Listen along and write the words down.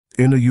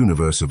In a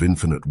universe of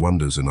infinite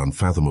wonders and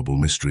unfathomable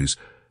mysteries,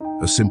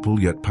 a simple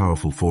yet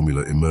powerful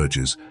formula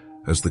emerges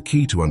as the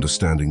key to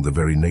understanding the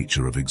very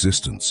nature of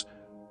existence.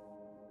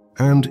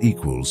 And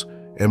equals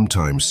m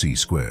times c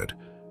squared.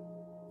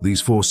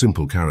 These four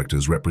simple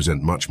characters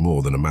represent much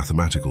more than a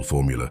mathematical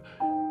formula.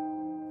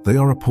 They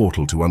are a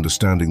portal to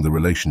understanding the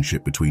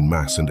relationship between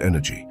mass and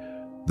energy,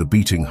 the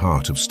beating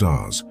heart of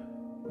stars,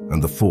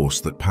 and the force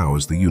that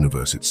powers the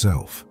universe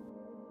itself.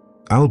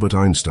 Albert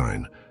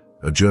Einstein,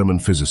 a German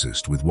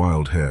physicist with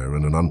wild hair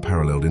and an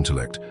unparalleled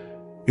intellect,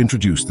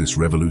 introduced this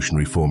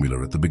revolutionary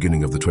formula at the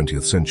beginning of the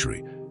 20th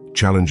century,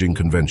 challenging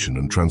convention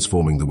and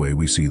transforming the way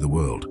we see the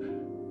world.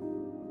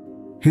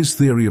 His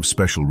theory of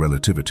special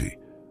relativity,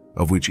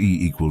 of which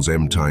E equals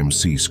m times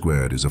c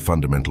squared is a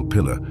fundamental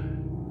pillar,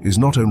 is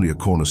not only a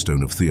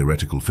cornerstone of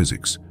theoretical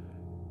physics.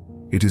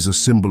 It is a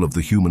symbol of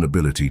the human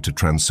ability to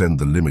transcend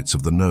the limits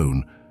of the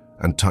known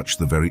and touch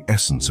the very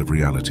essence of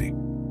reality.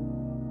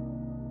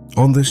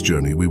 On this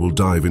journey, we will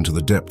dive into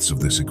the depths of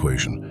this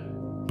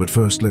equation, but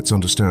first let's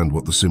understand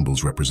what the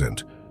symbols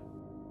represent.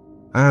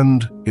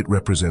 And it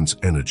represents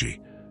energy.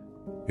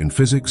 In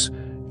physics,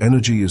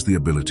 energy is the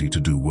ability to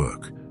do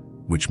work,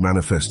 which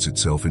manifests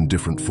itself in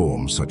different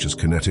forms such as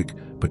kinetic,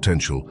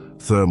 potential,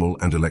 thermal,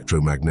 and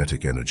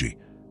electromagnetic energy.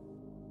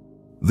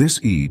 This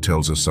E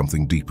tells us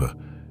something deeper.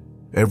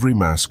 Every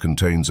mass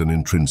contains an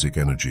intrinsic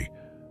energy,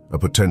 a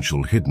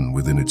potential hidden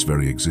within its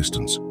very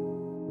existence.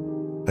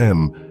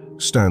 M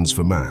stands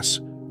for mass.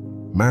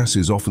 Mass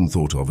is often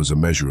thought of as a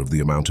measure of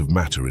the amount of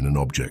matter in an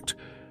object.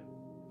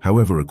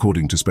 However,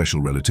 according to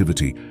special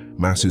relativity,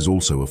 mass is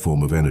also a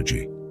form of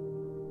energy.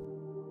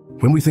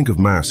 When we think of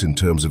mass in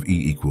terms of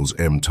E equals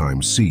m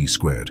times c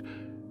squared,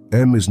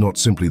 m is not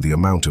simply the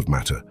amount of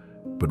matter,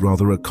 but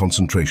rather a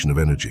concentration of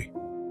energy.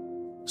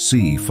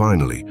 C,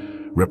 finally,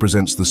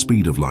 represents the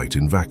speed of light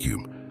in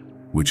vacuum,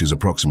 which is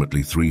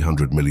approximately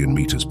 300 million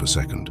meters per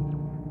second.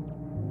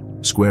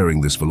 Squaring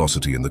this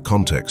velocity in the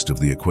context of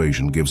the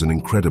equation gives an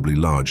incredibly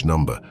large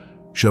number,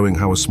 showing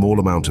how a small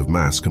amount of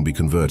mass can be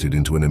converted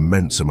into an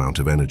immense amount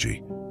of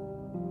energy.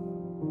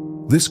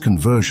 This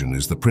conversion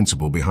is the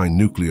principle behind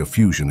nuclear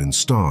fusion in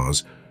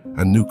stars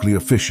and nuclear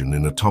fission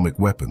in atomic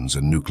weapons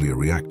and nuclear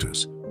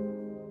reactors.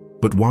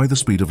 But why the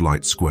speed of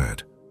light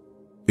squared?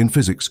 In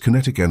physics,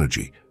 kinetic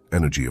energy,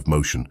 energy of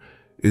motion,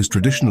 is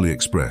traditionally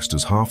expressed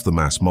as half the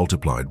mass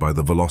multiplied by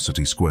the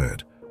velocity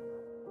squared.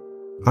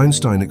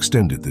 Einstein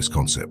extended this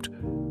concept,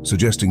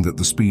 suggesting that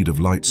the speed of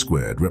light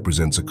squared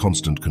represents a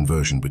constant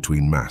conversion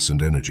between mass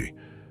and energy.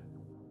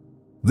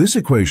 This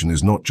equation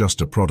is not just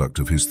a product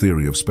of his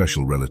theory of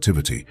special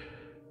relativity,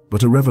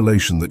 but a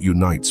revelation that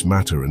unites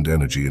matter and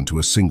energy into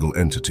a single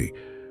entity,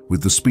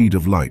 with the speed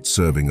of light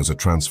serving as a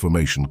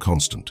transformation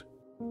constant.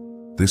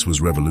 This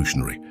was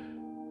revolutionary.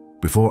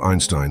 Before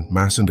Einstein,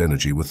 mass and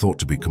energy were thought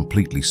to be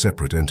completely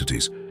separate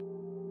entities.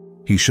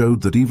 He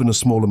showed that even a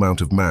small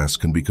amount of mass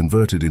can be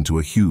converted into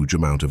a huge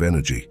amount of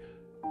energy,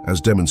 as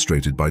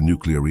demonstrated by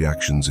nuclear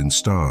reactions in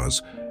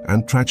stars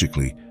and,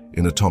 tragically,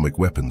 in atomic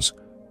weapons.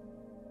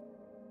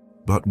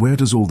 But where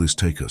does all this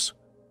take us?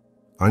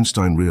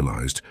 Einstein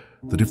realized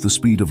that if the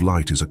speed of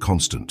light is a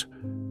constant,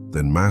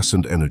 then mass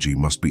and energy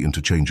must be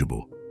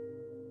interchangeable.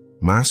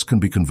 Mass can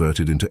be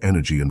converted into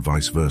energy and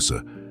vice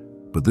versa,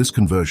 but this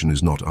conversion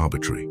is not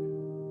arbitrary.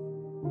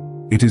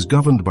 It is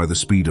governed by the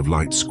speed of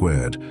light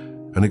squared,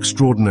 an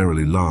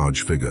extraordinarily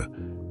large figure,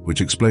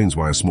 which explains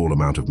why a small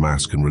amount of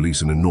mass can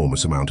release an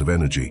enormous amount of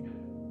energy.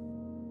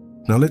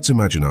 Now let's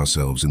imagine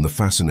ourselves in the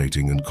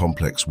fascinating and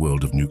complex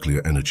world of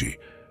nuclear energy,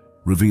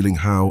 revealing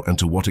how and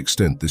to what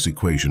extent this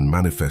equation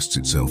manifests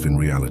itself in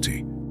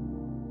reality.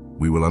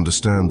 We will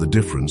understand the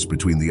difference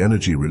between the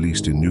energy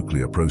released in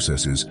nuclear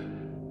processes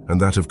and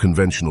that of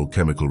conventional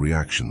chemical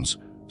reactions,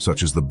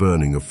 such as the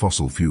burning of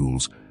fossil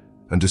fuels,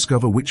 and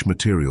discover which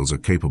materials are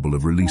capable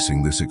of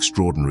releasing this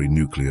extraordinary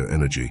nuclear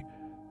energy.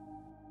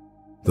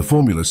 The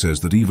formula says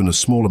that even a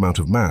small amount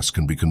of mass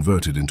can be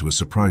converted into a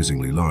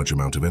surprisingly large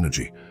amount of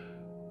energy.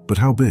 But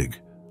how big?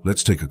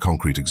 Let's take a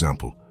concrete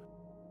example.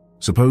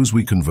 Suppose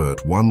we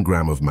convert 1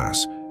 gram of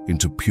mass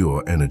into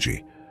pure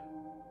energy.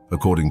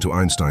 According to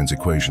Einstein's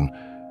equation,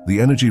 the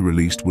energy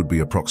released would be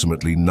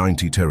approximately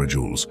 90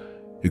 terajoules,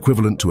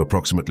 equivalent to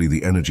approximately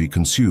the energy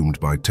consumed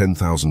by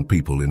 10,000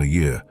 people in a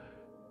year.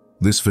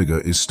 This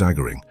figure is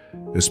staggering,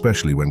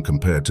 especially when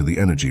compared to the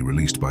energy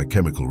released by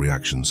chemical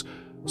reactions,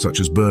 such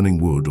as burning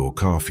wood or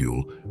car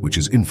fuel, which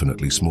is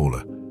infinitely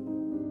smaller.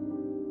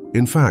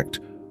 In fact,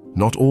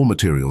 not all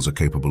materials are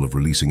capable of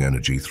releasing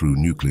energy through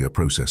nuclear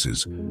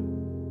processes.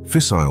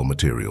 Fissile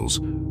materials,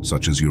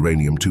 such as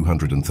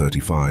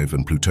uranium-235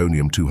 and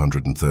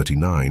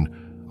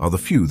plutonium-239, are the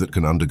few that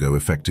can undergo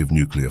effective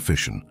nuclear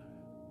fission.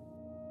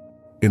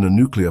 In a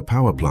nuclear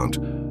power plant,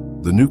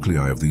 the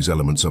nuclei of these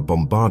elements are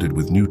bombarded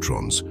with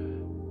neutrons.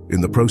 In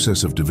the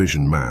process of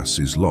division, mass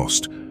is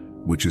lost,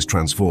 which is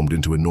transformed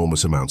into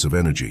enormous amounts of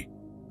energy.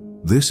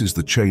 This is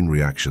the chain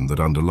reaction that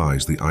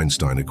underlies the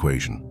Einstein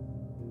equation.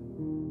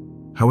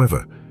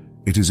 However,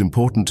 it is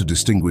important to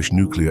distinguish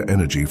nuclear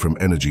energy from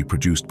energy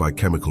produced by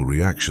chemical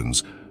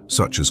reactions,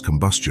 such as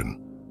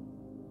combustion.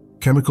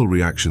 Chemical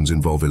reactions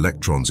involve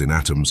electrons in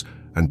atoms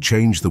and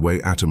change the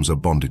way atoms are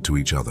bonded to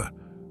each other.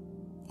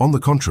 On the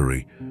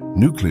contrary,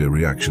 nuclear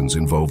reactions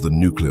involve the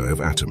nuclei of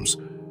atoms,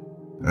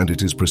 and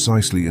it is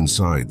precisely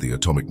inside the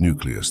atomic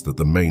nucleus that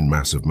the main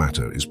mass of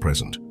matter is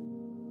present.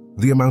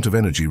 The amount of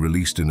energy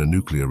released in a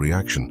nuclear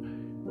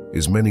reaction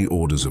is many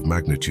orders of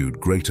magnitude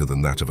greater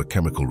than that of a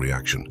chemical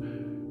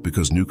reaction,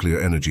 because nuclear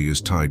energy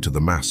is tied to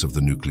the mass of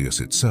the nucleus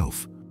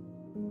itself.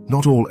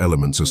 Not all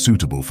elements are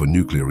suitable for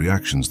nuclear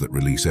reactions that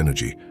release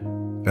energy.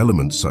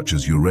 Elements such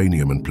as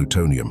uranium and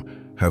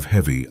plutonium have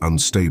heavy,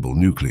 unstable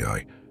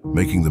nuclei,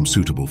 making them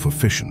suitable for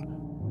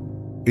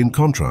fission. In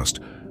contrast,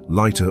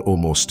 lighter or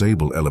more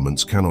stable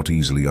elements cannot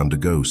easily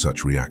undergo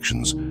such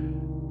reactions.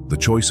 The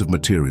choice of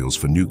materials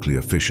for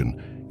nuclear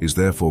fission is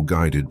therefore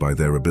guided by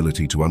their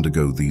ability to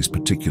undergo these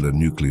particular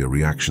nuclear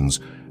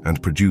reactions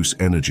and produce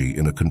energy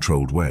in a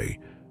controlled way.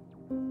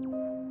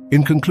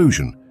 In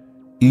conclusion,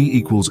 E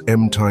equals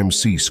m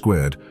times c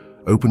squared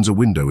opens a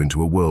window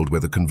into a world where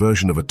the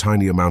conversion of a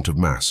tiny amount of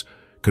mass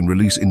can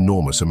release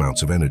enormous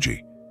amounts of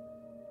energy.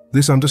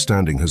 This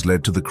understanding has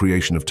led to the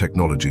creation of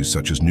technologies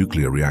such as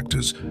nuclear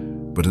reactors,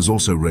 but has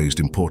also raised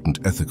important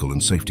ethical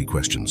and safety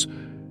questions.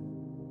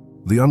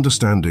 The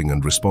understanding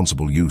and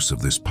responsible use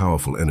of this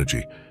powerful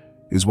energy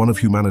is one of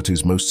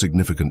humanity's most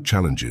significant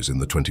challenges in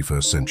the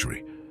 21st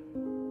century.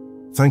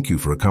 Thank you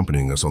for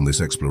accompanying us on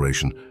this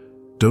exploration.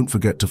 Don't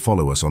forget to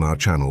follow us on our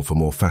channel for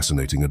more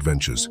fascinating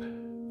adventures.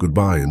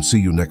 Goodbye and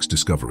see you next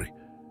discovery.